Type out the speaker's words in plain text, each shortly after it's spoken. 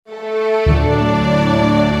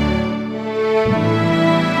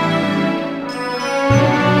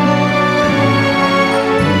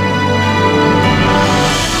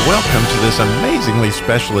this amazingly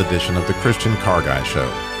special edition of the Christian Car Guy Show.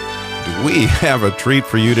 Do we have a treat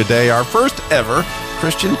for you today, our first ever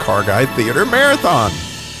Christian Car Guy Theater Marathon.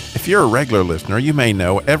 If you're a regular listener, you may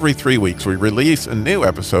know every 3 weeks we release a new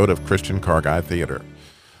episode of Christian Car Guy Theater.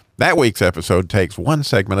 That week's episode takes one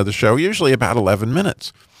segment of the show, usually about 11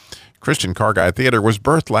 minutes. Christian Car Guy Theater was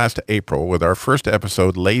birthed last April with our first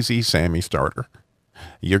episode, Lazy Sammy Starter.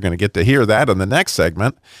 You're going to get to hear that in the next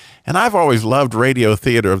segment. And I've always loved radio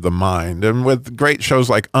theater of the mind, and with great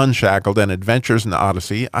shows like Unshackled and Adventures in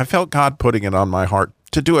Odyssey, I felt God putting it on my heart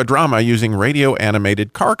to do a drama using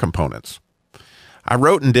radio-animated car components. I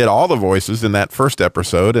wrote and did all the voices in that first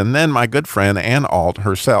episode, and then my good friend Ann Alt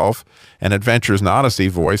herself, an Adventures in Odyssey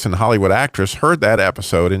voice and Hollywood actress, heard that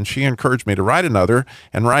episode, and she encouraged me to write another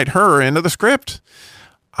and write her into the script.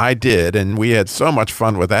 I did, and we had so much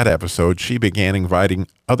fun with that episode, she began inviting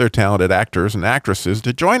other talented actors and actresses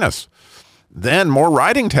to join us. Then more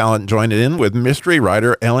writing talent joined in with mystery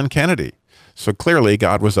writer Ellen Kennedy. So clearly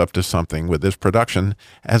God was up to something with this production,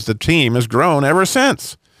 as the team has grown ever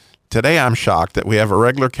since. Today I'm shocked that we have a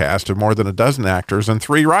regular cast of more than a dozen actors and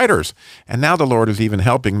 3 writers, and now the Lord is even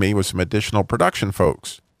helping me with some additional production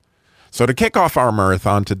folks. So to kick off our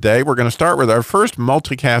marathon today, we're going to start with our first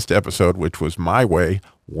multicast episode, which was My Way,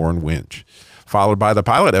 Warren Winch, followed by the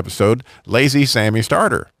pilot episode, Lazy Sammy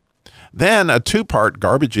Starter. Then a 2-part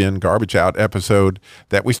Garbage In, Garbage Out episode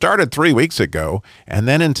that we started 3 weeks ago, and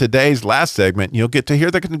then in today's last segment, you'll get to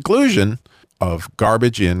hear the conclusion of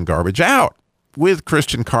Garbage In, Garbage Out. With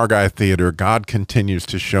Christian Car Guy Theater, God continues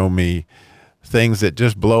to show me things that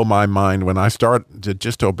just blow my mind. When I start to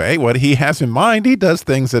just obey what he has in mind, he does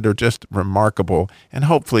things that are just remarkable, and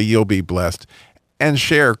hopefully you'll be blessed and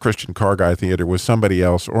share Christian Car Guy Theater with somebody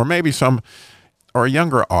else, or maybe a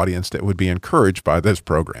younger audience that would be encouraged by this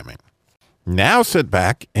programming. Now sit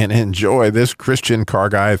back and enjoy this Christian Car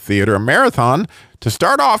Guy Theater marathon to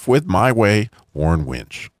start off with My Way, Warren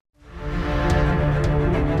Winch.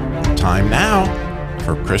 Time now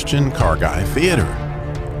for Christian Car Guy Theater,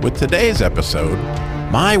 with today's episode,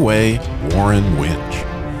 My Way, Warren Winch.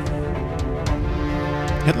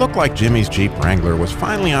 It looked like Jimmy's Jeep Wrangler was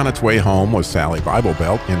finally on its way home with Sally Bible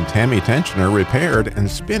Belt and Tammy Tensioner repaired and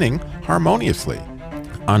spinning harmoniously.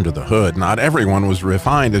 Under the hood, not everyone was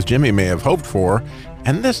refined as Jimmy may have hoped for,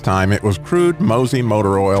 and this time it was crude Mosey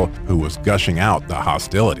Motor Oil who was gushing out the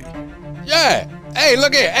hostility. Yeah, hey,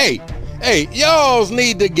 look here, hey, y'alls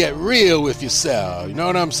need to get real with yourself, you know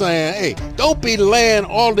what I'm saying? Hey, don't be laying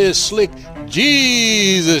all this slick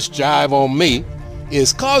Jesus jive on me.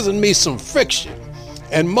 It's causing me some friction,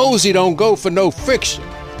 and Mosey don't go for no friction.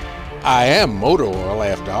 I am motor oil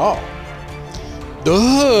after all. The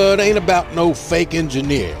hood ain't about no fake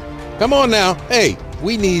engineer. Come on now, hey,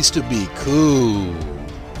 we needs to be cool.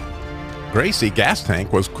 Gracie Gas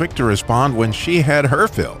Tank was quick to respond when she had her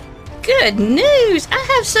fill. Good news!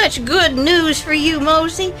 I have such good news for you,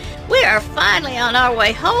 Mosey. We are finally on our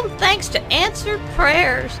way home thanks to answered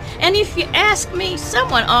prayers. And if you ask me,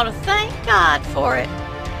 someone ought to thank God for it.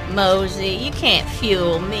 Mosey, you can't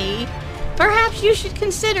fuel me. Perhaps you should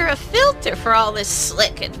consider a filter for all this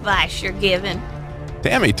slick advice you're giving.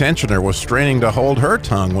 Tammy Tensioner was straining to hold her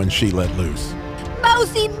tongue when she let loose.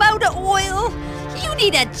 Mosey Motor Oil, you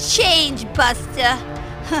need a change, Buster.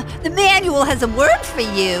 The manual has a word for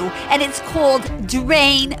you, and it's called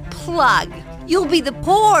drain plug. You'll be the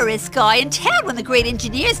poorest guy in town when the great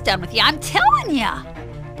engineer's done with you, I'm telling ya.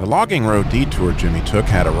 The logging road detour Jimmy took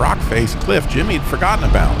had a rock-faced cliff Jimmy had forgotten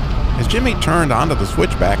about. As Jimmy turned onto the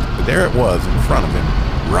switchback, there it was in front of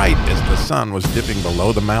him, right as the sun was dipping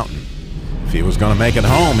below the mountain. If he was going to make it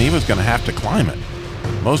home, he was going to have to climb it.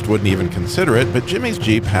 Most wouldn't even consider it, but Jimmy's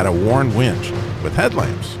Jeep had a Warren winch with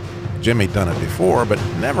headlamps. Jimmy'd done it before, but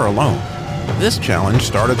never alone. This challenge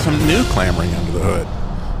started some new clamoring under the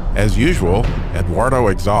hood. As usual, Eduardo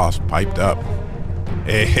Exhaust piped up.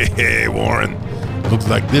 Hey, Warren. Looks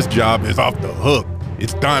like this job is off the hook.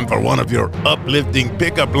 It's time for one of your uplifting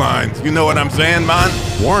pickup lines. You know what I'm saying, man?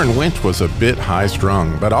 Warren Winch was a bit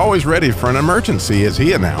high-strung, but always ready for an emergency, as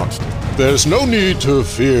he announced. There's no need to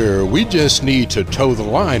fear. We just need to toe the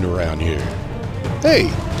line around here. Hey,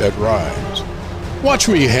 that rhymes. Watch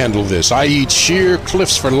me handle this. I eat sheer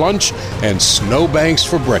cliffs for lunch and snowbanks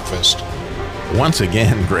for breakfast. Once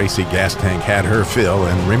again, Gracie Gas Tank had her fill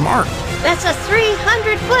and remarked, That's a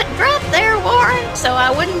 300-foot drop there, Warren, so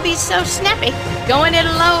I wouldn't be so snappy. Going it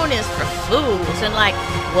alone is for fools, and like,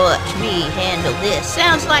 watch me handle this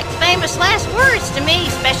sounds like famous last words to me,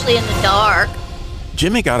 especially in the dark.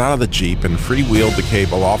 Jimmy got out of the Jeep and freewheeled the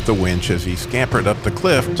cable off the winch as he scampered up the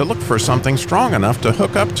cliff to look for something strong enough to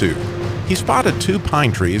hook up to. He spotted 2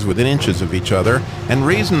 pine trees within inches of each other and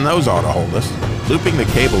reasoned those ought to hold us. Looping the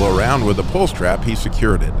cable around with a pull strap, he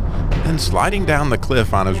secured it. Then sliding down the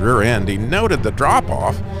cliff on his rear end, he noted the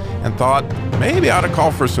drop-off and thought maybe I ought to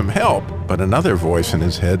call for some help. But another voice in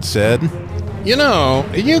his head said, You know,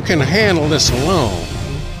 you can handle this alone.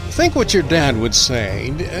 Think what your dad would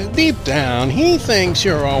say. Deep down, he thinks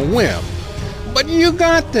you're a wimp. But you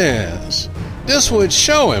got this. This would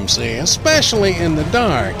show him, see, especially in the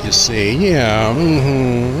dark, you see. Yeah,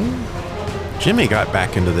 Jimmy got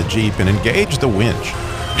back into the Jeep and engaged the winch.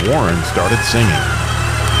 Warren started singing.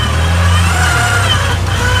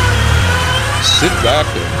 Sit back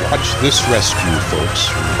and watch this rescue,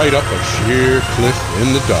 folks. Right up a sheer cliff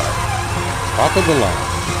in the dark. Top of the line.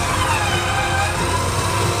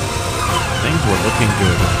 Things were looking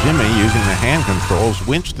good as Jimmy, using the hand controls,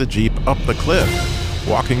 winched the Jeep up the cliff.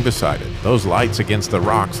 Walking beside it, those lights against the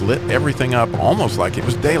rocks lit everything up almost like it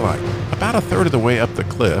was daylight. About a third of the way up the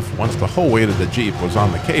cliff, once the whole weight of the Jeep was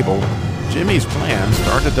on the cable, Jimmy's plan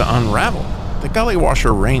started to unravel. The gully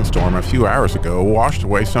washer rainstorm a few hours ago washed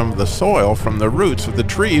away some of the soil from the roots of the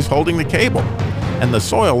trees holding the cable, and the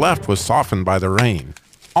soil left was softened by the rain.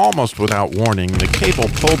 Almost without warning, the cable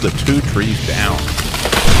pulled the 2 trees down.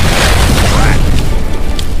 Crack!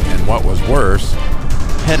 And what was worse,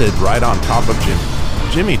 headed right on top of Jimmy.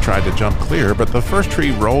 Jimmy tried to jump clear, but the first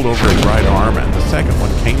tree rolled over his right arm and the second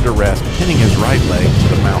one came to rest, pinning his right leg to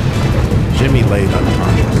the mountain. Jimmy laid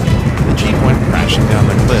unconscious. The Jeep went crashing down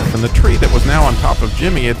the cliff, and the tree that was now on top of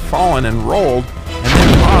Jimmy had fallen and rolled, and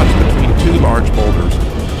then lodged between 2 large boulders,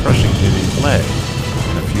 crushing Jimmy's leg.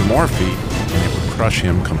 And a few more feet, and it would crush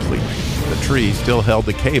him completely. The tree still held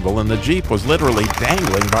the cable, and the Jeep was literally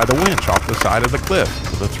dangling by the winch off the side of the cliff,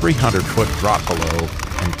 with a 300-foot drop below,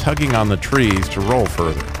 and tugging on the trees to roll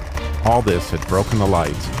further. All this had broken the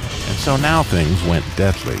lights, and so now things went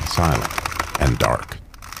deathly silent and dark.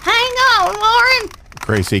 Hang on, Lauren!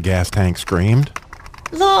 Gracie Gas Tank screamed.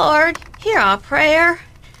 Lord, hear our prayer.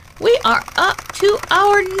 We are up to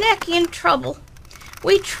our neck in trouble.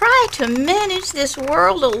 We try to manage this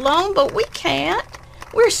world alone, but we can't.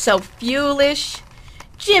 We're so foolish.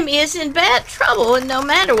 Jimmy is in bad trouble, and no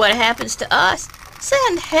matter what happens to us,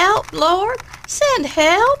 send help, Lord. Send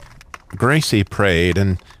help. Gracie prayed,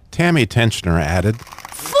 and Tammy Tensioner added,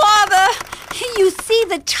 Father, you see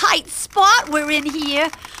the tight spot we're in here?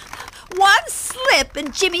 One slip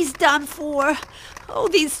and Jimmy's done for. Oh,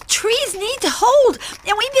 these trees need to hold,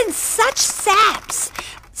 and we've been such saps.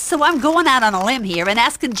 So I'm going out on a limb here and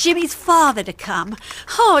asking Jimmy's father to come.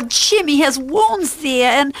 Oh, Jimmy has wounds there,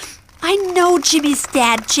 and I know Jimmy's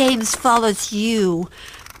dad, James, follows you.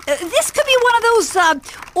 This could be one of those,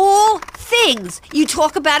 all things you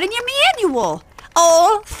talk about in your manual.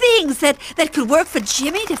 All things that could work for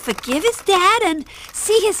Jimmy to forgive his dad and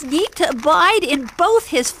see his need to abide in both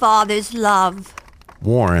his father's love.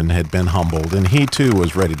 Warren had been humbled, and he too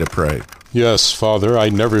was ready to pray. Yes, Father, I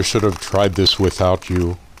never should have tried this without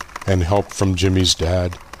you and help from Jimmy's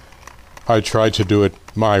dad. I tried to do it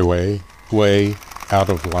my way out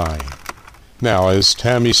of line. Now, as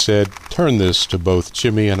Tammy said, turn this to both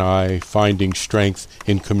Jimmy and I finding strength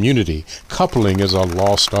in community. Coupling is a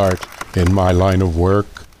lost art in my line of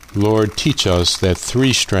work. Lord, teach us that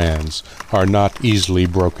 3 strands are not easily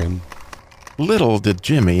broken. Little did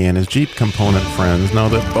Jimmy and his Jeep component friends know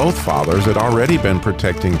that both fathers had already been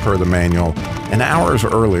protecting per the manual, and hours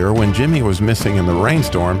earlier when Jimmy was missing in the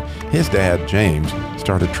rainstorm, his dad, James,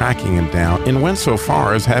 started tracking him down and went so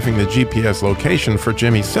far as having the GPS location for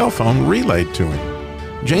Jimmy's cell phone relayed to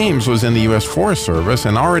him. James was in the U.S. Forest Service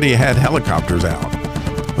and already had helicopters out.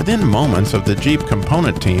 Within moments of the Jeep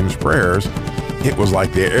component team's prayers, it was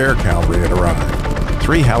like the air cavalry had arrived.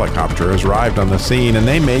 3 helicopters arrived on the scene, and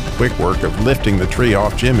they made quick work of lifting the tree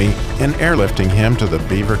off Jimmy and airlifting him to the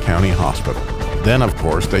Beaver County Hospital. Then, of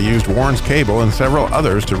course, they used Warren's cable and several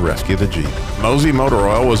others to rescue the Jeep. Mosey Motor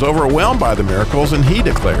Oil was overwhelmed by the miracles, and he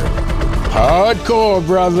declared, Hardcore,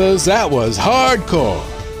 brothers. That was hardcore.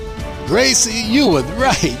 Gracie, you were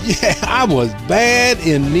right. Yeah, I was bad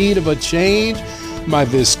in need of a change. My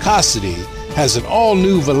viscosity has an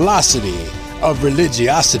all-new velocity of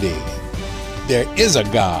religiosity. There is a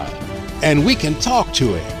God, and we can talk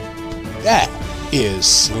to him. That is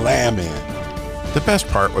slamming. The best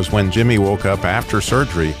part was when Jimmy woke up after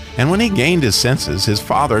surgery, and when he gained his senses, his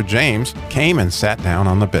father, James, came and sat down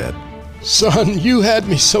on the bed. Son, you had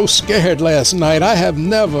me so scared last night. I have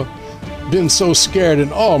never been so scared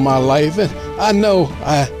in all my life, and I know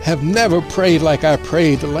I have never prayed like I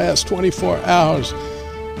prayed the last 24 hours.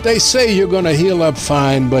 They say you're going to heal up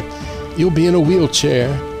fine, but you'll be in a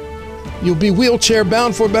wheelchair. You'll be wheelchair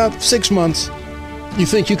bound for about 6 months. You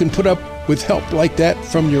think you can put up with help like that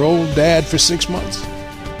from your old dad for 6 months?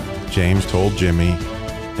 James told Jimmy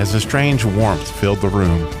as a strange warmth filled the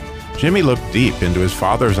room. Jimmy looked deep into his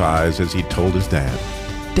father's eyes as he told his dad.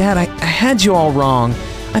 Dad, I had you all wrong.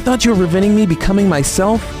 I thought you were preventing me becoming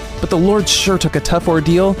myself, but the Lord sure took a tough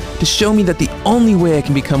ordeal to show me that the only way I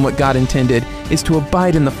can become what God intended is to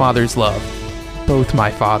abide in the Father's love. Both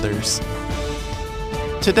my fathers.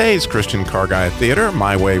 Today's Christian Car Guy Theater,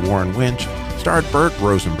 My Way Warren Winch, starred Burt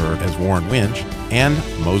Rosenberg as Warren Winch and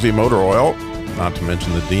Mosey Motor Oil, not to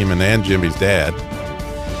mention the Demon and Jimmy's dad,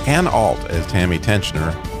 Ann Alt as Tammy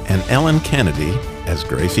Tensioner, and Ellen Kennedy as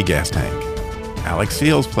Gracie Gas Tank. Alex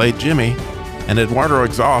Seals played Jimmy, and Eduardo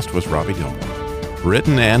Exhaust was Robbie Gilmore.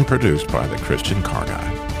 Written and produced by the Christian Car Guy.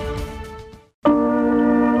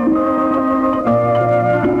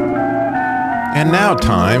 And now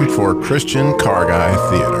time for Christian Car Guy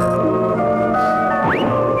Theater.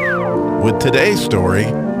 With today's story,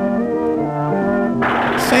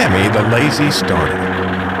 Sammy the Lazy Starter.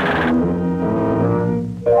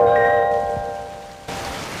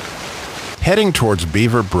 Heading towards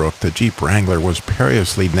Beaver Brook, the Jeep Wrangler was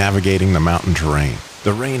perilously navigating the mountain terrain.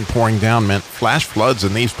 The rain pouring down meant flash floods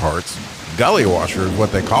in these parts. Gully washer is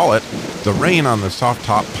what they call it. The rain on the soft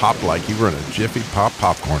top popped like you were in a Jiffy Pop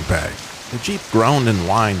popcorn bag. The Jeep groaned and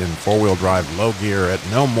whined in four-wheel drive low gear at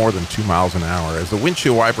no more than 2 miles an hour as the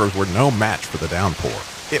windshield wipers were no match for the downpour.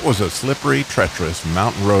 It was a slippery, treacherous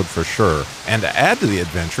mountain road for sure, and to add to the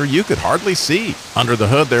adventure, you could hardly see. Under the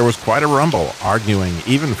hood there was quite a rumble, arguing,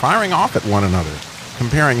 even firing off at one another,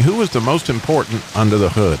 comparing who was the most important under the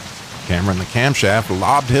hood. Cameron the camshaft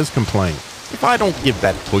lobbed his complaint. If I don't give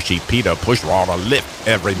that pushy Peter pushrod a lift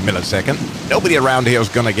every millisecond, nobody around here is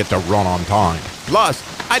gonna get to run on time. Plus,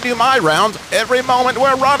 I do my rounds every moment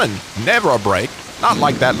we're running. Never a break. Not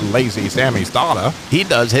like that lazy Sammy Starter. He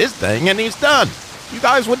does his thing and he's done. You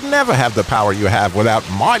guys would never have the power you have without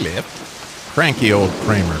my lift. Cranky old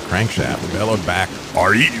Kramer crankshaft bellowed back.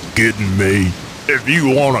 Are you kidding me? If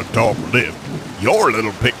you want to talk lift, your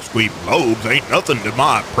little pipsqueak lobes ain't nothing to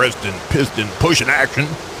my Preston piston pushing action.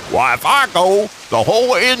 Why, if I go, the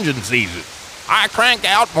whole engine sees it. I crank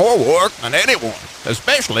out more work than anyone,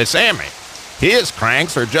 especially Sammy. His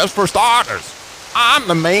cranks are just for starters. I'm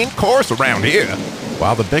the main course around here.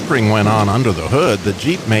 While the bickering went on under the hood, the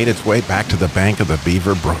Jeep made its way back to the bank of the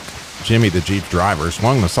Beaver Brook. Jimmy, the Jeep driver,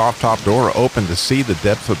 swung the soft-top door open to see the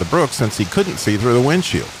depth of the brook since he couldn't see through the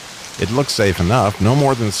windshield. It looked safe enough, no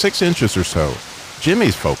more than 6 inches or so.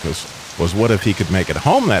 Jimmy's focus was what if he could make it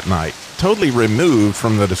home that night, totally removed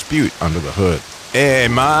from the dispute under the hood. Hey,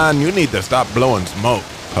 man, you need to stop blowing smoke,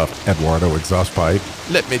 puffed Eduardo Exhaust Pipe.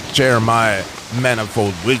 Let me share my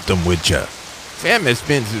manifold wisdom with you. Sammy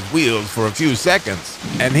spins his wheels for a few seconds,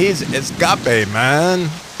 and he's escape, man.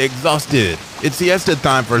 Exhausted. It's siesta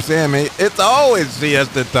time for Sammy. It's always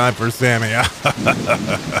siesta time for Sammy.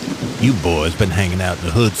 You boys been hanging out in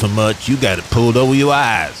the hood so much, you got it pulled over your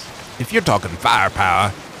eyes. If you're talking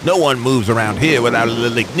firepower, no one moves around here without a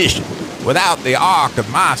little ignition. Without the arc of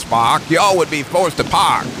my spark, y'all would be forced to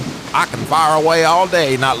park. I can fire away all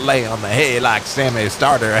day, not lay on the hay like Sammy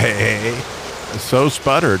Starter, hey. So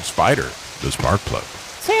sputtered Spider, the spark plug.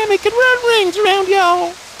 Sammy can run rings around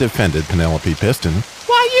y'all, defended Penelope Piston.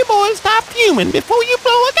 Why you boys stop fuming before you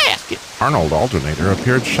blow a gasket? Arnold Alternator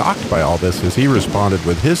appeared shocked by all this as he responded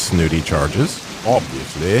with his snooty charges.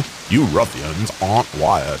 Obviously, you ruffians aren't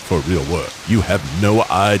wired for real work. You have no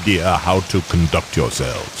idea how to conduct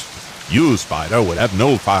yourselves. You, Spider, would have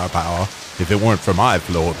no firepower if it weren't for my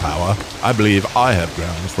flow of power. I believe I have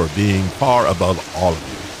grounds for being far above all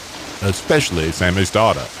of you, especially Sammy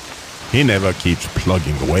Starter. He never keeps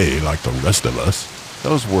plugging away like the rest of us.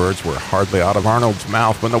 Those words were hardly out of Arnold's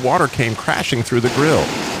mouth when the water came crashing through the grill.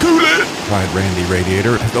 Cool it! Cried Randy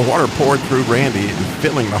Radiator as the water poured through Randy and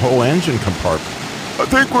filling the whole engine compartment. I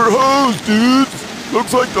think we're hosed, dudes.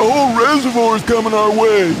 Looks like the whole reservoir's coming our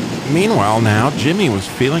way. Meanwhile now, Jimmy was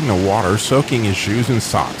feeling the water soaking his shoes and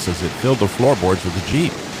socks as it filled the floorboards of the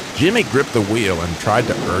Jeep. Jimmy gripped the wheel and tried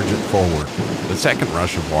to urge it forward. The second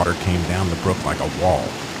rush of water came down the brook like a wall.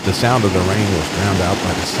 The sound of the rain was drowned out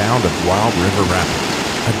by the sound of wild river rapids.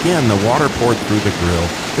 Again, the water poured through the grill,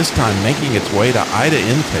 this time making its way to Ida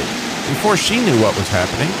intake. Before she knew what was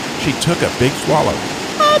happening, she took a big swallow.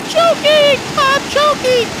 I'm choking! I'm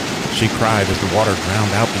choking! She cried as the water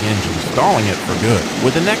drowned out the engine, stalling it for good.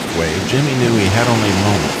 With the next wave, Jimmy knew he had only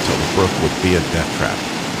moments till the brook would be a death trap.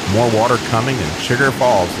 More water coming and Sugar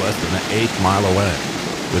Falls less than an 1/8 mile away.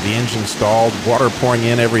 With the engine stalled, water pouring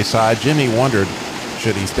in every side, Jimmy wondered,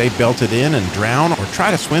 should he stay belted in and drown or try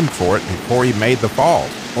to swim for it before he made the falls,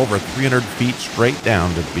 over 300 feet straight down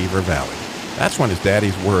to Beaver Valley? That's when his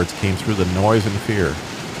daddy's words came through the noise and fear.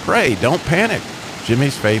 Pray, don't panic.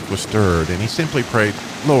 Jimmy's faith was stirred, and he simply prayed,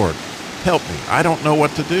 Lord, help me. I don't know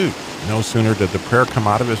what to do. No sooner did the prayer come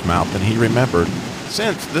out of his mouth than he remembered,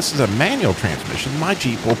 since this is a manual transmission, my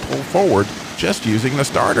Jeep will pull forward just using the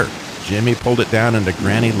starter. Jimmy pulled it down into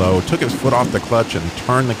granny low, took his foot off the clutch, and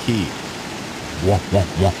turned the key. Wah, wah,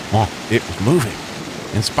 wah, wah. It was moving.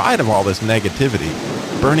 In spite of all this negativity,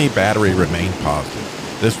 Bernie Battery remained positive.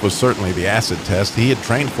 This was certainly the acid test he had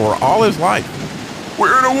trained for all his life.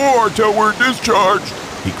 We're in a war till we're discharged,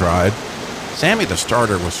 he cried. Sammy the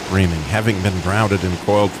starter was screaming, having been grounded and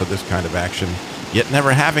coiled for this kind of action, yet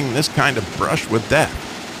never having this kind of brush with death.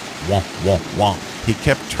 Womp, womp, womp. He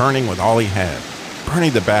kept turning with all he had. Bernie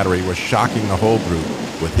the Battery was shocking the whole group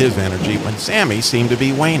with his energy when Sammy seemed to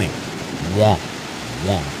be waning. Womp,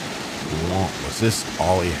 womp, womp. Was this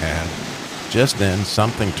all he had? Just then,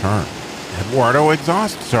 something turned. Eduardo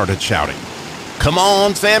Exhaust started shouting. Come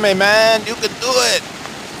on, Sammy, man, you can do it!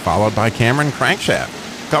 Followed by Cameron Crankshaft.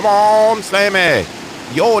 Come on, Sammy!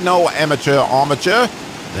 You're no amateur.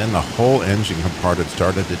 Then the whole engine compartment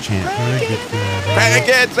started to chant. Crank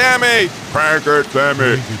it, Sammy! Crank it,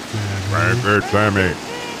 Sammy! Crank it, Sammy!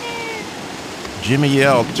 Jimmy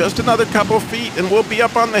yelled, just another couple feet and we'll be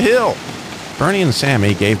up on the hill. Bernie and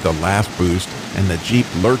Sammy gave the last boost, and the Jeep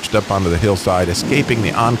lurched up onto the hillside, escaping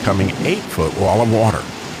the oncoming 8-foot wall of water.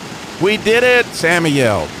 We did it, Sammy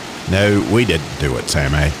yelled. No, we didn't do it,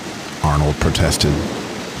 Sammy, Arnold protested.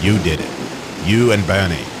 You did it. You and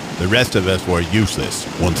Bernie. The rest of us were useless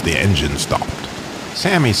once the engine stopped.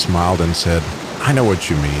 Sammy smiled and said, I know what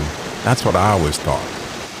you mean. That's what I always thought.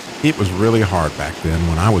 It was really hard back then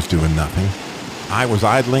when I was doing nothing. I was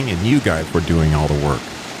idling and you guys were doing all the work.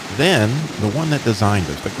 Then, the one that designed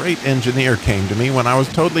us, the great engineer, came to me when I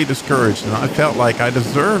was totally discouraged and I felt like I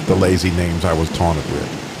deserved the lazy names I was taunted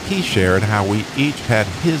with. He shared how we each had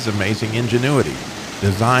his amazing ingenuity,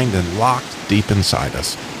 designed and locked deep inside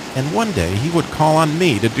us. And one day he would call on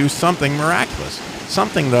me to do something miraculous,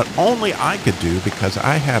 something that only I could do because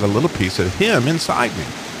I had a little piece of him inside me,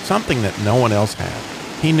 something that no one else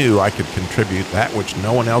had. He knew I could contribute that which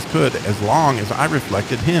no one else could as long as I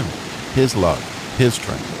reflected him, his love, his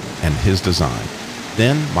strength, and his design.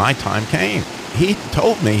 Then my time came. He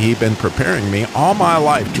told me he'd been preparing me all my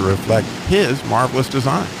life to reflect his marvelous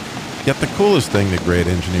design. Yet the coolest thing the great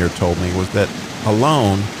engineer told me was that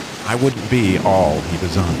alone, I wouldn't be all he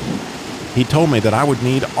designed. He told me that I would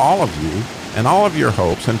need all of you and all of your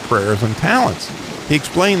hopes and prayers and talents. He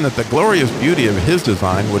explained that the glorious beauty of his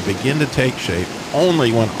design would begin to take shape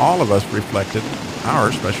only when all of us reflected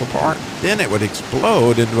our special part. Then it would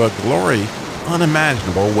explode into a glory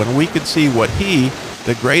unimaginable when we could see what he,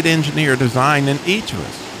 the great engineer, designed in each of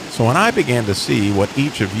us. So when I began to see what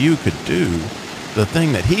each of you could do, the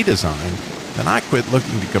thing that he designed, then I quit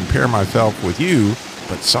looking to compare myself with you,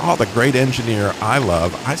 but saw the great engineer I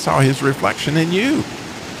love. I saw his reflection in you.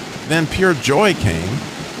 Then pure joy came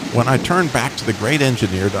when I turned back to the great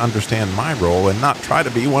engineer to understand my role and not try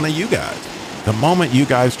to be one of you guys. The moment you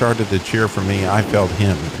guys started to cheer for me, I felt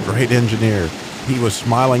him, the great engineer. He was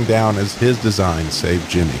smiling down as his design saved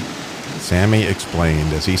Jimmy. Sammy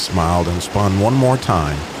explained as he smiled and spun one more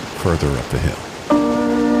time further up the hill.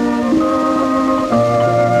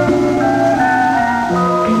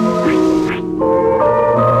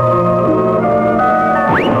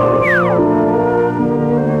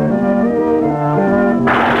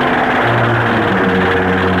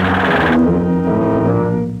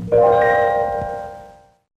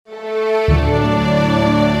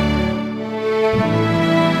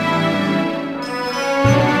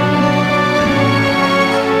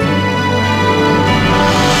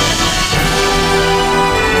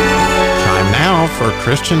 For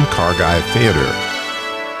Christian Car Guy Theater.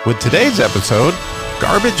 With today's episode,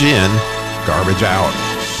 Garbage In, Garbage Out.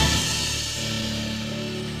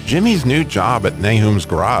 Jimmy's new job at Nahum's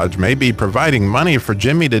Garage may be providing money for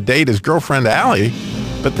Jimmy to date his girlfriend Allie,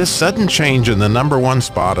 but this sudden change in the number one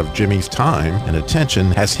spot of Jimmy's time and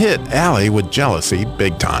attention has hit Allie with jealousy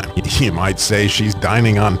big time. You might say she's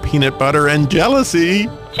dining on peanut butter and jealousy.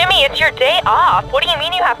 Jimmy, it's your day off. What do you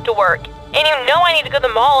mean you have to work? And you know I need to go to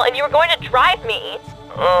the mall, and you were going to drive me.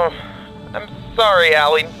 Oh, I'm sorry,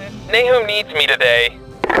 Allie. Nahum needs me today.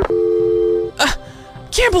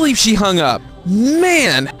 Can't believe she hung up.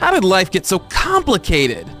 Man, how did life get so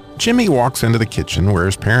complicated? Jimmy walks into the kitchen where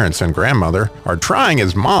his parents and grandmother are trying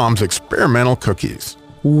his mom's experimental cookies.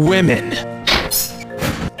 Women.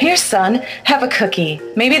 Here, son, have a cookie.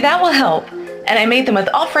 Maybe that will help. And I made them with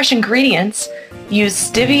all fresh ingredients.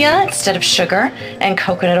 Use stevia instead of sugar, and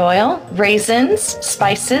coconut oil, raisins,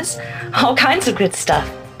 spices, all kinds of good stuff.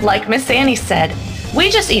 Like Miss Annie said, we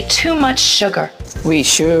just eat too much sugar. We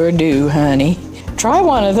sure do, honey. Try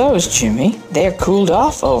one of those, Jimmy. They're cooled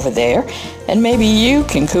off over there, and maybe you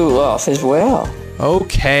can cool off as well.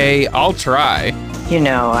 Okay, I'll try. You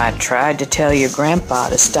know, I tried to tell your grandpa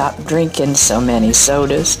to stop drinking so many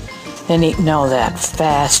sodas and eating all that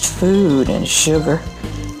fast food and sugar.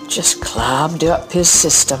 Just clogged up his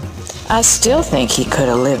system. I still think he could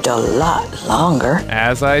have lived a lot longer.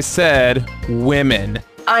 As I said, women.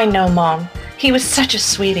 I know, Mom. He was such a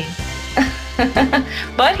sweetie.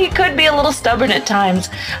 But he could be a little stubborn at times,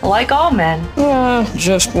 like all men.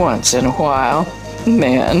 Just once in a while,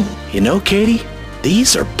 men. You know, Katie,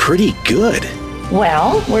 these are pretty good.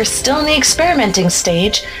 Well, we're still in the experimenting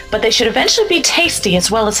stage, but they should eventually be tasty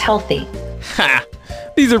as well as healthy. Ha!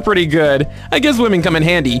 These are pretty good. I guess women come in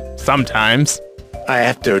handy sometimes. I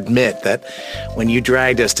have to admit that when you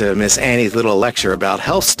dragged us to Miss Annie's little lecture about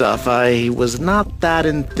health stuff, I was not that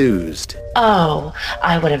enthused. Oh,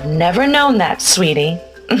 I would have never known that, sweetie.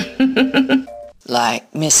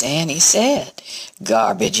 Like Miss Annie said,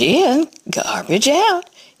 garbage in, garbage out.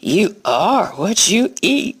 You are what you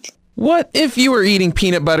eat. What if you were eating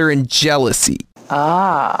peanut butter and jealousy?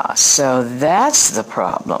 Ah, so that's the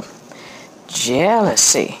problem.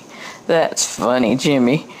 Jealousy. That's funny,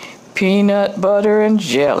 Jimmy. Peanut butter and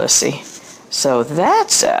jealousy. So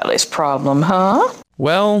that's Sally's problem, huh?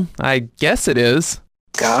 Well, I guess it is.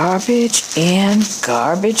 Garbage in,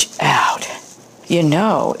 garbage out. You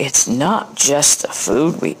know, it's not just the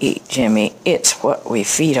food we eat, Jimmy. It's what we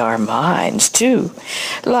feed our minds, too.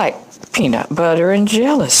 Like peanut butter and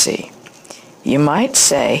jealousy. You might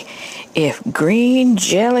say, if green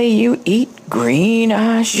jelly you eat, green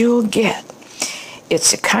eyes you'll get.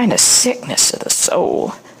 It's a kind of sickness of the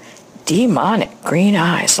soul. Demonic green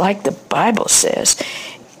eyes, like the Bible says.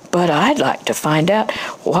 But I'd like to find out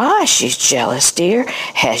why she's jealous, dear.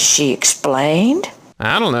 Has she explained?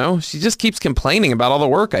 I don't know. She just keeps complaining about all the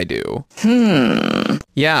work I do.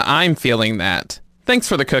 Yeah, I'm feeling that. Thanks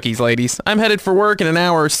for the cookies, ladies. I'm headed for work in an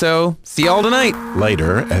hour or so. See y'all tonight.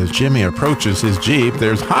 Later, as Jimmy approaches his Jeep,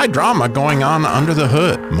 there's high drama going on under the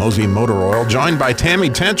hood. Mosey Motor Oil, joined by Tammy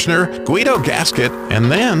Tenchner, Guido Gasket,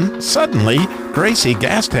 and then, suddenly, Gracie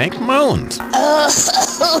Gas Tank moans.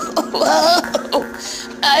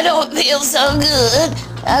 I don't feel so good.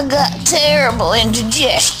 I got terrible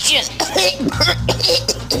indigestion.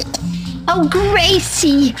 Oh,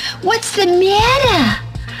 Gracie, what's the matter?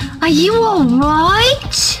 Are you all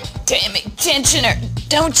right? Tammy Tensioner,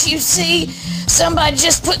 don't you see? Somebody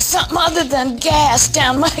just put something other than gas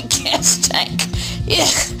down my gas tank.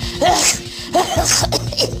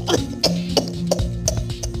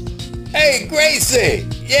 Hey, Gracie!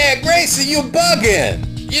 Yeah, Gracie, you bugging.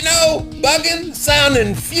 You know, bugging,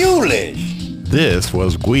 sounding foolish. This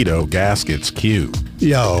was Guido Gasket's cue.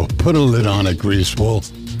 Yo, put a lid on it,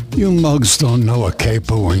 Greasewolf. You mugs don't know a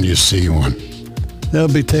caper when you see one. They'll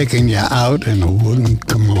be taking you out in a wooden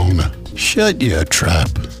kimono. Shut your trap.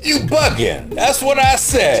 You bugging. That's what I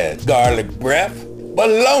said, garlic breath.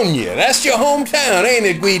 Bologna, that's your hometown, ain't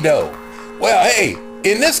it, Guido? Well, hey,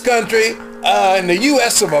 in this country, in the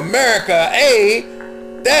U.S. of America,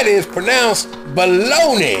 that is pronounced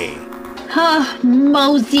baloney.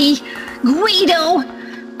 Mosey, Guido,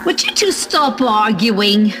 would you two stop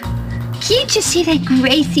arguing? Can't you see that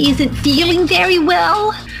Gracie isn't feeling very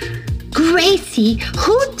well? Gracie,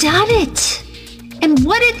 who done it? And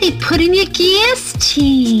what did they put in your gas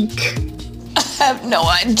tank? I have no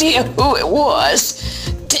idea who it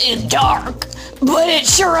was. Too dark. But it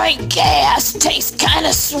sure ain't gas. Tastes kind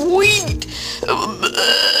of sweet.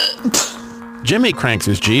 Jimmy cranks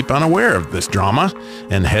his Jeep unaware of this drama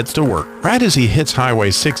and heads to work. Right as he hits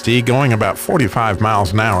Highway 60, going about 45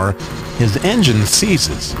 miles an hour, his engine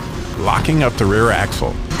seizes, locking up the rear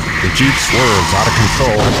axle. The Jeep swerves out of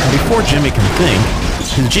control, and before Jimmy can think,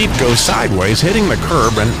 his Jeep goes sideways, hitting the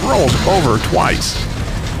curb and rolls over twice.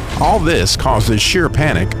 All this causes sheer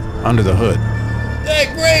panic under the hood.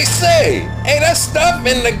 Hey, Gracie! Hey, that stuff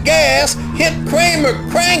in the gas hit Kramer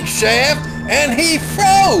crankshaft and he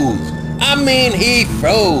froze. I mean, he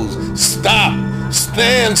froze. Stopped.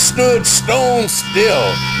 Stood stone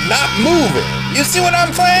still. Not moving. You see what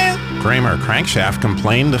I'm saying? Kramer crankshaft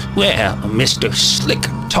complained. Well, Mr. Slick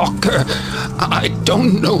Talker, I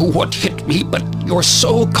don't know what hit me, but your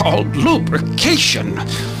so-called lubrication.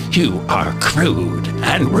 You are crude,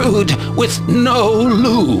 and rude with no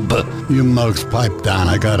lube. You mugs pipe down,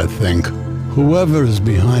 I gotta think. Whoever is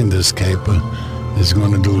behind this caper is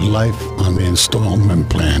gonna do life on the installment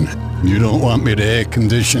plan. You don't want me to air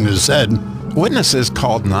condition his head? Witnesses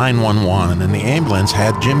called 911 and the ambulance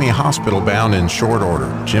had Jimmy hospital bound in short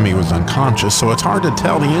order. Jimmy was unconscious, so it's hard to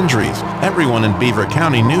tell the injuries. Everyone in Beaver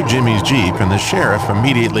County knew Jimmy's Jeep, and the sheriff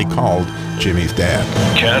immediately called Jimmy's dad.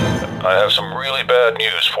 Ken, I have some really bad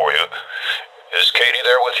news for you. Is Katie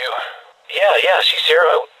there with you? Yeah, she's here.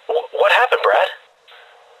 What happened, Brad?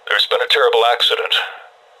 There's been a terrible accident.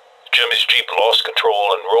 Jimmy's Jeep lost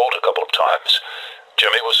control and rolled a couple of times.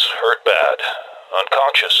 Jimmy was hurt bad,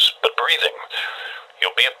 unconscious, but breathing.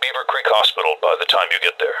 You'll be at Beaver Creek Hospital by the time you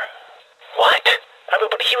get there. What?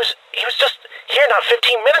 But he was just here not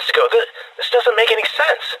 15 minutes ago. This doesn't make any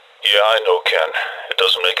sense. Yeah, I know, Ken. It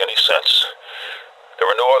doesn't make any sense. There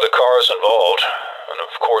were no other cars involved, and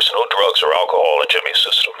of course no drugs or alcohol in Jimmy's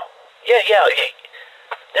system. Yeah,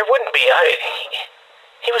 there wouldn't be.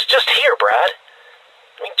 He was just here, Brad.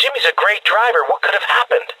 I mean, Jimmy's a great driver. What could have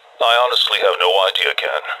happened? I honestly have no idea,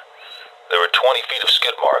 Ken. There were 20 feet of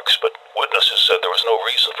skid marks, but witnesses said there was no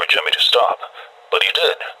reason for Jimmy to stop. But he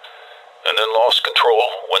did. And then lost control,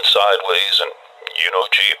 went sideways, and you know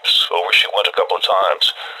Jeeps, over she went a couple of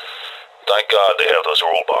times. Thank God they have those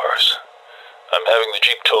roll bars. I'm having the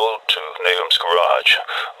Jeep towed to Nahum's garage.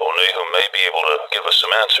 Nahum may be able to give us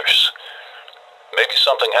some answers. Maybe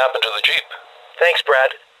something happened to the Jeep. Thanks,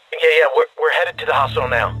 Brad. Yeah, we're headed to the hospital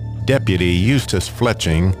now. Deputy Eustace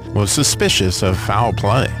Fletching was suspicious of foul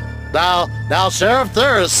play. Now, Sheriff,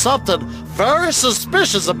 there is something very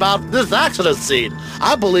suspicious about this accident scene.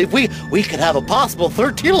 I believe we could have a possible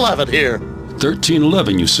 1311 here.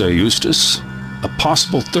 1311, you say, Eustace? A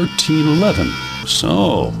possible 1311.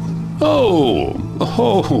 So,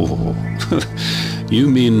 you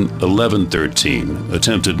mean 1113,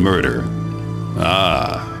 attempted murder.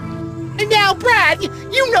 Ah. Now, Brad,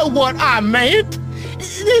 you know what I meant.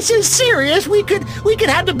 This is serious. We could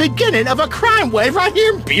have the beginning of a crime wave right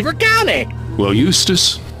here in Beaver County. Well,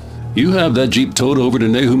 Eustace, you have that Jeep towed over to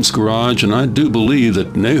Nahum's garage, and I do believe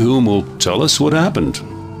that Nahum will tell us what happened.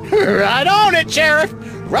 Right on it, Sheriff.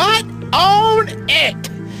 Right on it.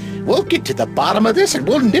 We'll get to the bottom of this, and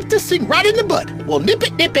we'll nip this thing right in the bud. We'll nip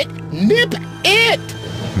it.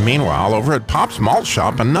 Meanwhile, over at Pop's Malt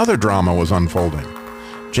Shop, another drama was unfolding.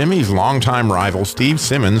 Jimmy's longtime rival, Steve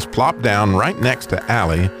Simmons, plopped down right next to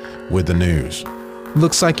Allie with the news.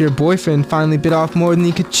 Looks like your boyfriend finally bit off more than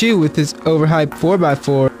he could chew with his overhyped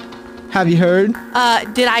 4x4. Have you heard?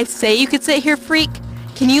 Did I say you could sit here, freak?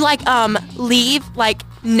 Can you, leave,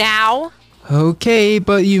 now? Okay,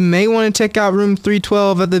 but you may want to check out room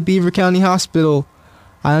 312 at the Beaver County Hospital.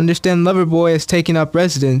 I understand Loverboy has taken up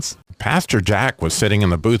residence. Pastor Jack was sitting in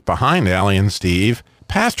the booth behind Allie and Steve.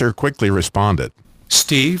 Pastor quickly responded.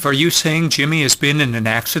 Steve, are you saying Jimmy has been in an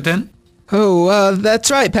accident? Oh, that's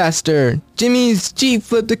right, Pastor. Jimmy's Jeep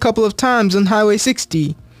flipped a couple of times on Highway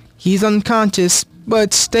 60. He's unconscious,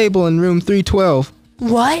 but stable in room 312.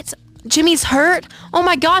 What? Jimmy's hurt? Oh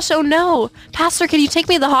my gosh, oh no. Pastor, can you take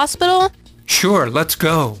me to the hospital? Sure, let's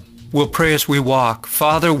go. We'll pray as we walk.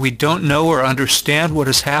 Father, we don't know or understand what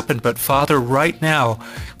has happened, but Father, right now,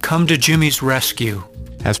 come to Jimmy's rescue.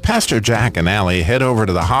 As Pastor Jack and Allie head over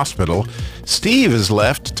to the hospital, Steve is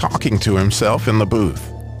left talking to himself in the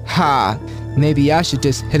booth. Ha! Maybe I should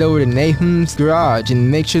just head over to Nahum's garage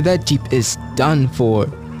and make sure that Jeep is done for.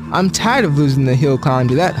 I'm tired of losing the hill climb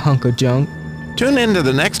to that hunk of junk. Tune into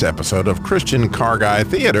the next episode of Christian Car Guy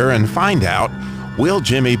Theater and find out, will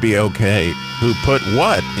Jimmy be okay? Who put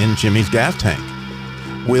what in Jimmy's gas tank?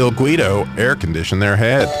 Will Guido air condition their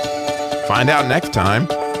head? Find out next time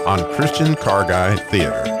on Christian Car Guy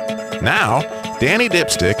Theater. Now, Danny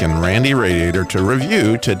Dipstick and Randy Radiator to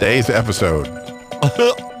review today's episode.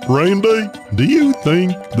 Randy, do you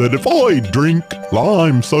think that if I drink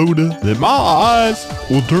lime soda that my eyes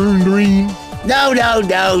will turn green? No,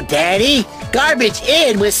 Daddy. Garbage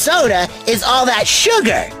in with soda is all that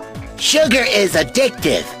sugar. Sugar is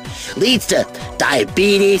addictive. Leads to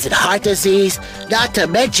diabetes and heart disease, not to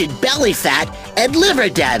mention belly fat and liver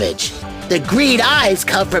damage. The green eyes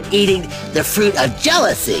come from eating the fruit of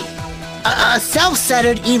jealousy. A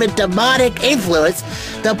self-centered, even demonic influence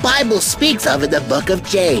the Bible speaks of in the book of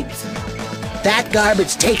James. That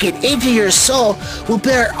garbage taken into your soul will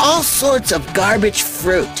bear all sorts of garbage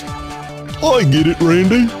fruit. I get it,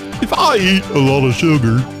 Randy. If I eat a lot of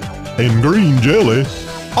sugar and green jelly,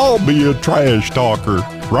 I'll be a trash talker,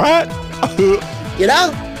 right? You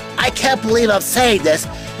know, I can't believe I'm saying this,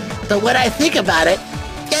 but when I think about it,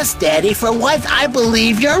 yes, Daddy, for once I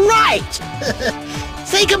believe you're right.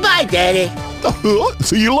 Say goodbye, Daddy.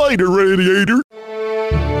 See you later, Radiator.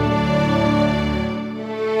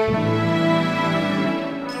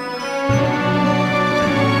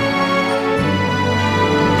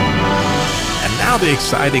 And now the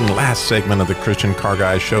exciting last segment of the Christian Car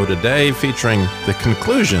Guy Show today, featuring the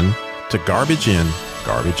conclusion to Garbage In,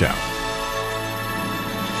 Garbage Out.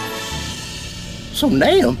 So,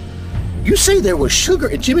 Nahum, you say there was sugar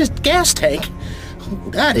in Jimmy's gas tank?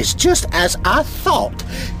 That is just as I thought.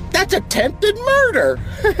 That's attempted murder.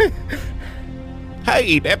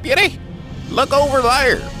 Hey, deputy, look over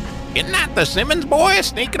there. Isn't that the Simmons boy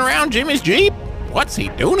sneaking around Jimmy's Jeep? What's he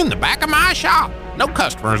doing in the back of my shop? No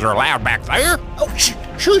customers are allowed back there. Oh,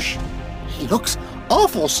 shush. He looks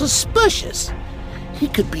awful suspicious. He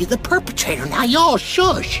could be the perpetrator. Now y'all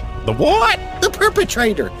shush. The what? The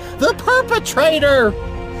perpetrator. The perpetrator.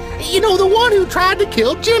 You know, the one who tried to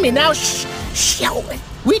kill Jimmy. Now, shh.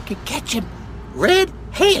 We could catch him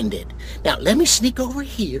red-handed. Now, let me sneak over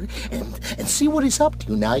here and see what he's up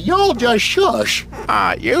to. Now, y'all just shush.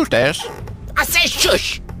 Eustace. I said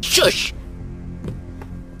shush.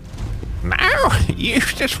 Now,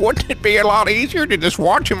 Eustace, wouldn't it be a lot easier to just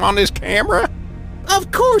watch him on this camera?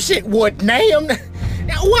 Of course it would, Nahum.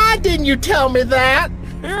 Now, why didn't you tell me that?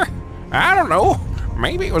 I don't know.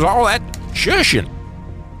 Maybe it was all that shushing.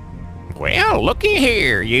 Well, looky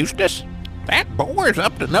here, Eustace. That boy's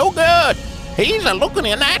up to no good. He's a-looking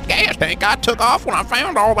in that gas tank I took off when I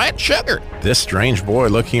found all that sugar. This strange boy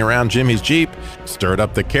looking around Jimmy's Jeep stirred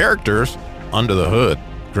up the characters under the hood.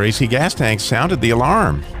 Gracie Gas Tank sounded the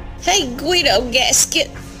alarm. Hey, Guido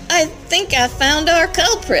Gasket, I think I found our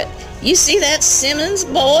culprit. You see that Simmons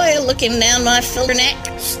boy looking down my filler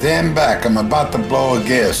neck? Stand back, I'm about to blow a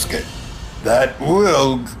gasket. That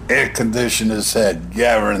will air condition his head,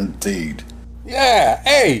 guaranteed. Yeah,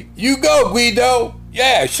 hey, you go, Guido.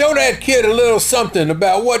 Yeah, show that kid a little something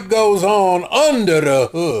about what goes on under the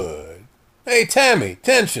hood. Hey, Tammy,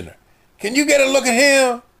 tensioner, can you get a look at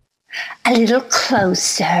him? A little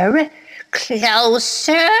closer.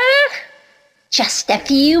 Closer. Just a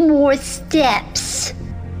few more steps.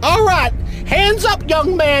 All right, hands up,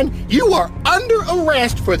 young man. You are under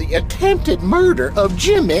arrest for the attempted murder of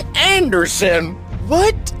Jimmy Anderson.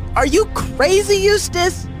 What? Are you crazy,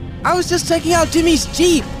 Eustace? I was just checking out Jimmy's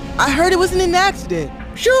Jeep. I heard it was in an accident.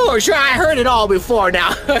 Sure, I heard it all before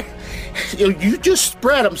now. You just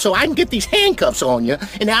spread them so I can get these handcuffs on you,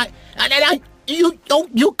 and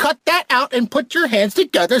you cut that out and put your hands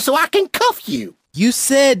together so I can cuff you. You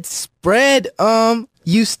said spread,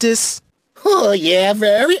 Eustace. Oh, yeah,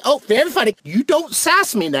 very funny. You don't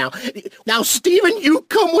sass me now. Now, Stephen, you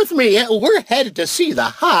come with me. We're headed to see the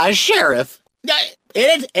High Sheriff.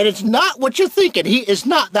 And it's not what you're thinking. He is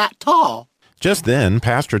not that tall. Just then,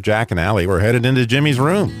 Pastor Jack and Allie were headed into Jimmy's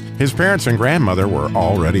room. His parents and grandmother were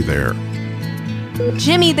already there.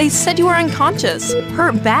 Jimmy, they said you were unconscious.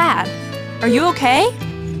 Hurt bad. Are you okay?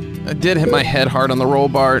 I did hit my head hard on the roll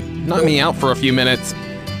bar. Knocked me out for a few minutes.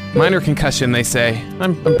 Minor concussion, they say.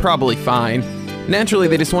 I'm probably fine. Naturally,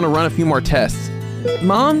 they just want to run a few more tests.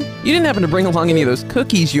 Mom, you didn't happen to bring along any of those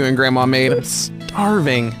cookies you and Grandma made. I'm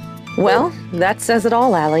starving. Well, that says it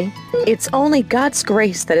all, Allie. It's only God's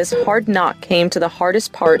grace that his hard knock came to the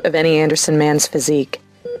hardest part of any Anderson man's physique.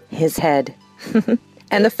 His head.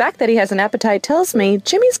 And the fact that he has an appetite tells me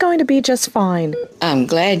Jimmy's going to be just fine. I'm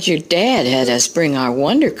glad your dad had us bring our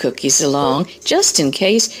Wonder Cookies along, just in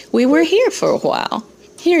case we were here for a while.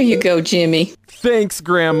 Here you go, Jimmy. Thanks,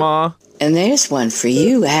 Grandma. And there's one for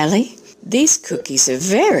you, Allie. These cookies are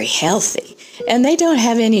very healthy, and they don't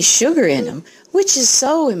have any sugar in them, which is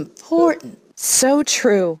so important. So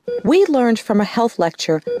true. We learned from a health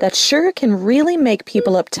lecture that sugar can really make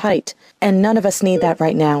people uptight, and none of us need that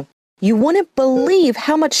right now. You wouldn't believe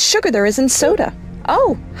how much sugar there is in soda.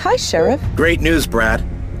 Oh, hi, Sheriff. Great news, Brad.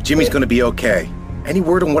 Jimmy's gonna be okay. Any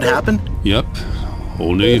word on what happened? Yep.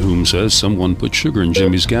 Old Nahum says someone put sugar in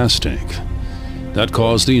Jimmy's gas tank. That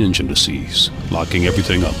caused the engine to seize, locking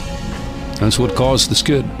everything up. That's what caused the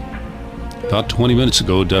skid. About 20 minutes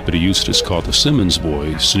ago, Deputy Eustace caught the Simmons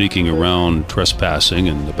boy sneaking around trespassing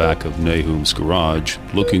in the back of Nahum's garage,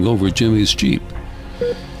 looking over Jimmy's Jeep.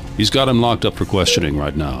 He's got him locked up for questioning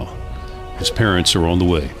right now. His parents are on the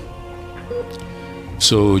way.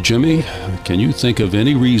 So, Jimmy, can you think of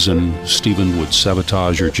any reason Stephen would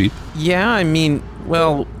sabotage your Jeep? Yeah, I mean,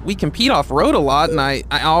 well, we compete off-road a lot, and I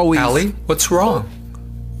always... Allie, what's wrong?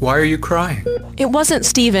 Why are you crying? It wasn't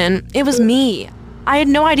Steven. It was me. I had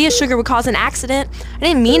no idea sugar would cause an accident. I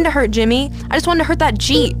didn't mean to hurt Jimmy. I just wanted to hurt that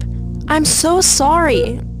Jeep. I'm so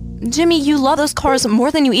sorry. Jimmy, you love those cars more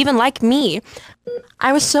than you even like me.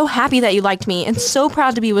 I was so happy that you liked me and so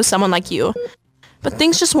proud to be with someone like you. But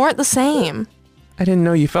things just weren't the same. I didn't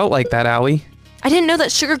know you felt like that, Allie. I didn't know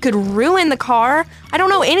that sugar could ruin the car. I don't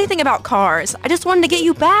know anything about cars. I just wanted to get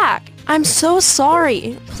you back. I'm so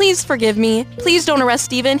sorry. Please forgive me. Please don't arrest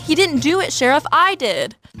Steven. He didn't do it, Sheriff. I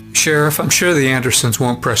did. Sheriff, I'm sure the Andersons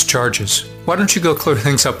won't press charges. Why don't you go clear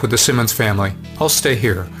things up with the Simmons family? I'll stay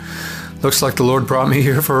here. Looks like the Lord brought me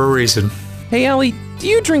here for a reason. Hey, Allie, do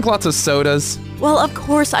you drink lots of sodas? Well, of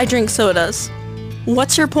course I drink sodas.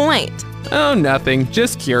 What's your point? Oh, nothing.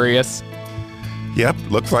 Just curious. Yep,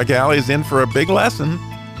 looks like Allie's in for a big lesson.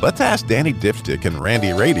 Let's ask Danny Dipstick and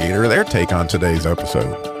Randy Radiator their take on today's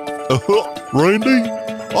episode. Randy,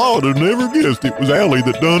 I would have never guessed it was Allie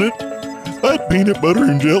that done it. That peanut butter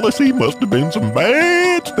and jealousy must have been some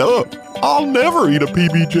bad stuff. I'll never eat a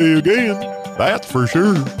PBJ again, that's for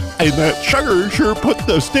sure. And that sugar sure put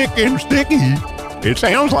the stick in sticky. It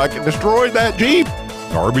sounds like it destroyed that Jeep.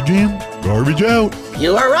 Garbage in, garbage out.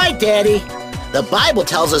 You are right, Daddy. The Bible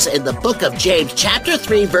tells us in the book of James, chapter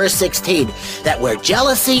 3, verse 16, that where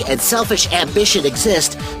jealousy and selfish ambition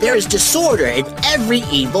exist, there is disorder in every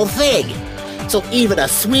evil thing. So even a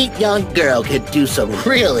sweet young girl can do some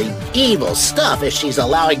really evil stuff if she's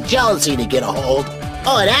allowing jealousy to get a hold.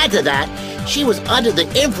 Oh, and add to that, she was under the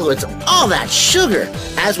influence of all that sugar,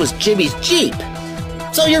 as was Jimmy's Jeep.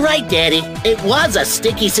 So you're right, Daddy. It was a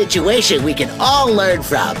sticky situation we can all learn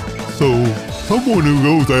from. So, someone who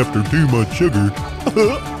goes after too much sugar,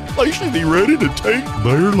 they should be ready to take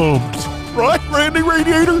their lumps. Right, Randy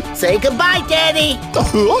Radiator? Say goodbye, Daddy.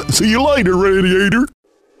 See you later, Radiator.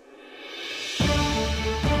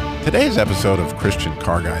 Today's episode of Christian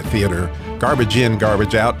Car Guy Theater, Garbage In,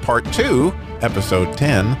 Garbage Out, Part 2, Episode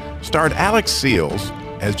 10, starred Alex Seals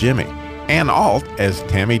as Jimmy, Ann Alt as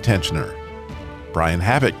Tammy Tensioner, Brian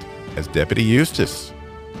Habicht as Deputy Eustace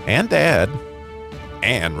and Dad,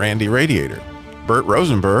 and Randy Radiator, Burt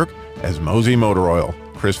Rosenberg as Mosey Motor Oil,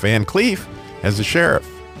 Chris Van Cleef as the Sheriff,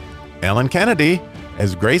 Ellen Kennedy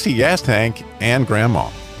as Gracie Gas Tank and Grandma,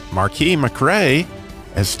 Marquis McRae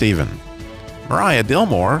as Stephen, Mariah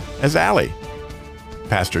Dillmore as Allie,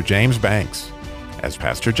 Pastor James Banks as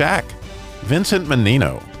Pastor Jack, Vincent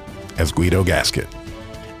Menino as Guido Gasket,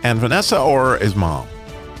 and Vanessa Orr as Mom.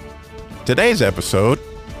 Today's episode,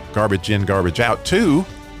 Garbage In, Garbage Out 2,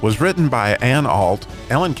 was written by Ann Alt,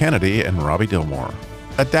 Ellen Kennedy, and Robbie Dillmore.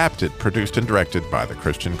 Adapted, produced, and directed by the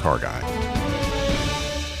Christian Car Guy.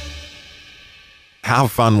 How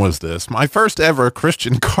fun was this? My first ever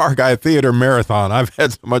Christian Car Guy Theater Marathon. I've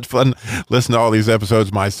had so much fun listening to all these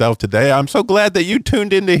episodes myself today. I'm so glad that you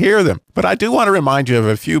tuned in to hear them. But I do want to remind you of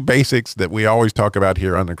a few basics that we always talk about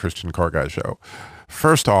here on the Christian Car Guy Show.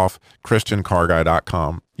 First off,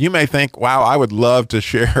 ChristianCarGuy.com. You may think, wow, I would love to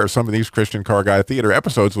share some of these Christian Car Guy Theater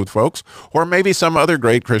episodes with folks, or maybe some other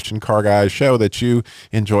great Christian Car Guy show that you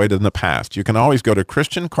enjoyed in the past. You can always go to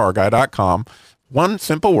ChristianCarGuy.com. One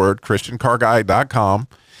simple word, ChristianCarGuy.com,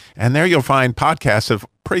 and there you'll find podcasts of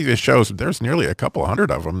previous shows. There's nearly a couple hundred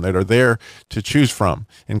of them that are there to choose from,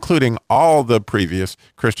 including all the previous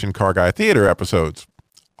Christian Car Guy Theater episodes.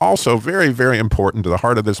 Also, very, very important to the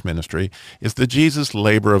heart of this ministry is the Jesus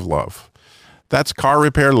Labor of Love. That's car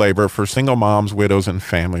repair labor for single moms, widows, and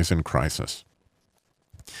families in crisis.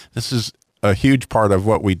 This is a huge part of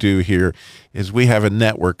what we do here is we have a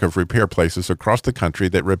network of repair places across the country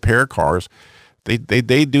that repair cars. They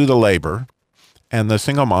do the labor, and the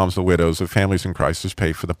single moms, the widows, the families in crisis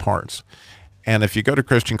pay for the parts. And if you go to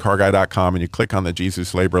ChristianCarGuy.com and you click on the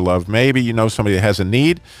Jesus Labor of Love, maybe you know somebody that has a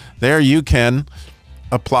need, there you can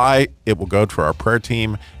apply. It will go to our prayer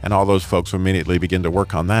team, and all those folks will immediately begin to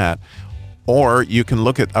work on that. Or you can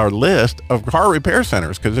look at our list of car repair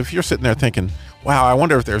centers, because if you're sitting there thinking, wow, I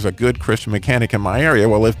wonder if there's a good Christian mechanic in my area.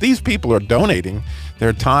 Well, if these people are donating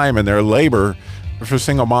their time and their labor for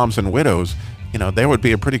single moms and widows, you know, they would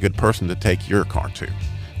be a pretty good person to take your car to.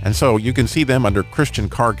 And so you can see them under Christian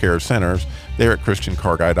Car Care Centers there at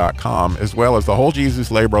ChristianCarGuy.com, as well as the whole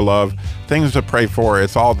Jesus Labor of Love, things to pray for.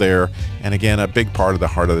 It's all there. And again, a big part of the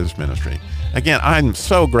heart of this ministry. Again, I'm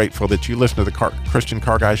so grateful that you listened to the Christian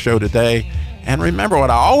Car Guy Show today. And remember what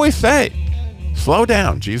I always say, slow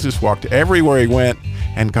down. Jesus walked everywhere he went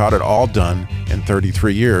and got it all done in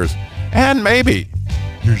 33 years. And maybe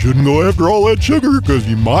you shouldn't go after all that sugar because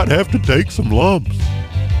you might have to take some lumps.